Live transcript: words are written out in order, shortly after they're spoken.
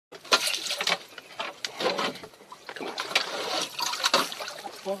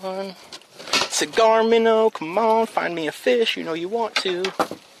one. Cigar minnow, come on, find me a fish, you know you want to.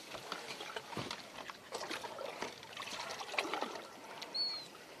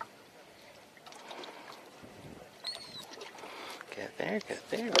 Get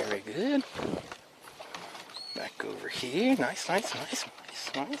there, very good. Back over here, nice.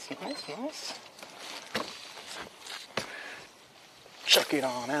 Chuck it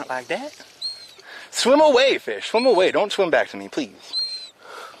on out like that. Swim away, fish, swim away, don't swim back to me, please.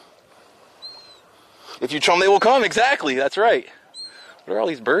 If you chum, they will come, exactly, that's right. What are all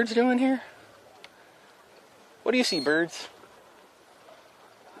these birds doing here? What do you see, birds?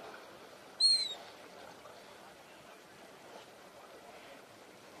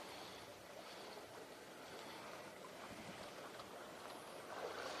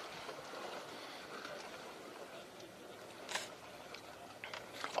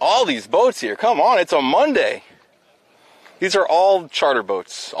 All these boats here, come on, it's a Monday. These are all charter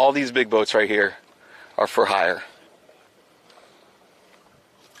boats. All these big boats right here are for hire.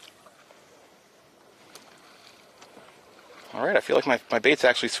 All right, I feel like my bait's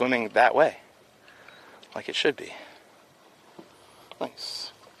actually swimming that way, like it should be.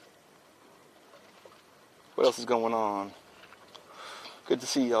 Nice. What else is going on? Good to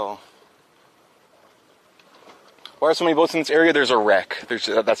see y'all. Why are so many boats in this area? There's a wreck.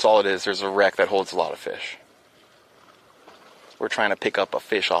 That's all it is. There's a wreck that holds a lot of fish. We're trying to pick up a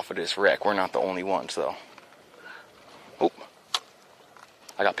fish off of this wreck. We're not the only ones, though. Oh,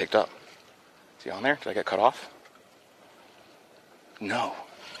 I got picked up. Is he on there? Did I get cut off? No.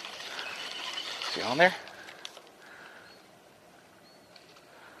 Is he on there?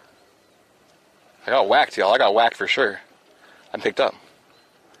 I got whacked, y'all. I got whacked for sure. I'm picked up.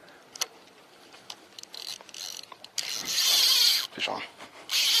 Fish on.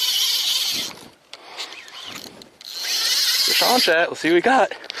 Fish on, chat. Let's see what we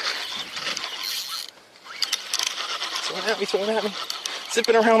got. Swimming at me.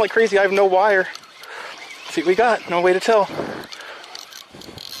 Zipping around like crazy. I have no wire. Let's see what we got. No way to tell.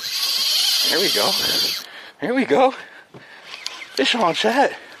 There we go. Here we go. Fish on,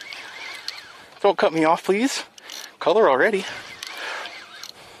 chat. Don't cut me off, please. Color already.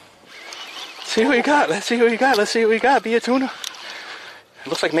 Let's see what we got. Let's see what we got. Let's see what we got. Be a tuna. It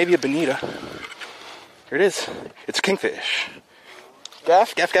looks like maybe a bonita. Here it is. It's a kingfish.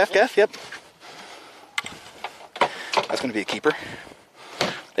 Gaff. Yep. That's going to be a keeper.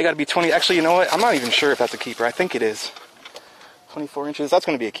 They got to be 20. Actually, you know what? I'm not even sure if that's a keeper. I think it is. 24 inches. That's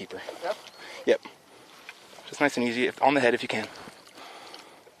going to be a keeper. Yep. Just nice and easy. On the head if you can.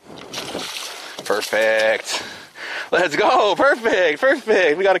 Perfect. Let's go.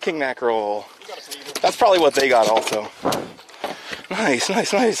 Perfect. We got a king mackerel. That's probably what they got also. Nice.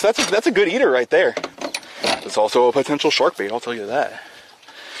 That's a good eater right there. It's also a potential shark bait, I'll tell you that.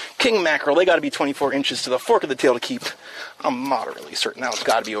 King mackerel, they got to be 24 inches to the fork of the tail to keep. I'm moderately certain now it's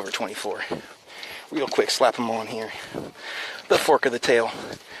got to be over 24. Real quick, slap him on here. The fork of the tail.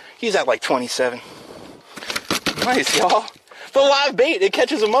 He's at like 27. Nice, y'all. The live bait, it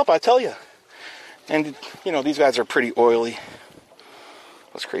catches him up, I tell you. And, you know, these guys are pretty oily.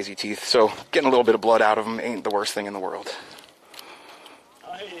 Those crazy teeth. So, getting a little bit of blood out of them ain't the worst thing in the world.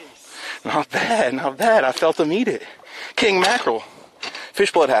 Nice. Not bad. I felt him eat it. King mackerel.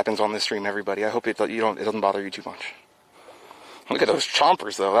 Fish blood happens on this stream, everybody. I hope it doesn't bother you too much. Look at those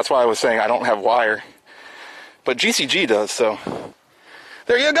chompers, though. That's why I was saying I don't have wire. But GCG does, so.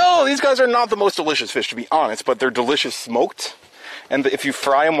 There you go. These guys are not the most delicious fish, to be honest, but they're delicious smoked. And if you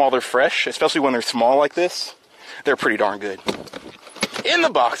fry them while they're fresh, especially when they're small like this, they're pretty darn good. In the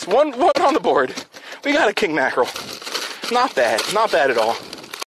box. One on the board. We got a king mackerel. Not bad at all.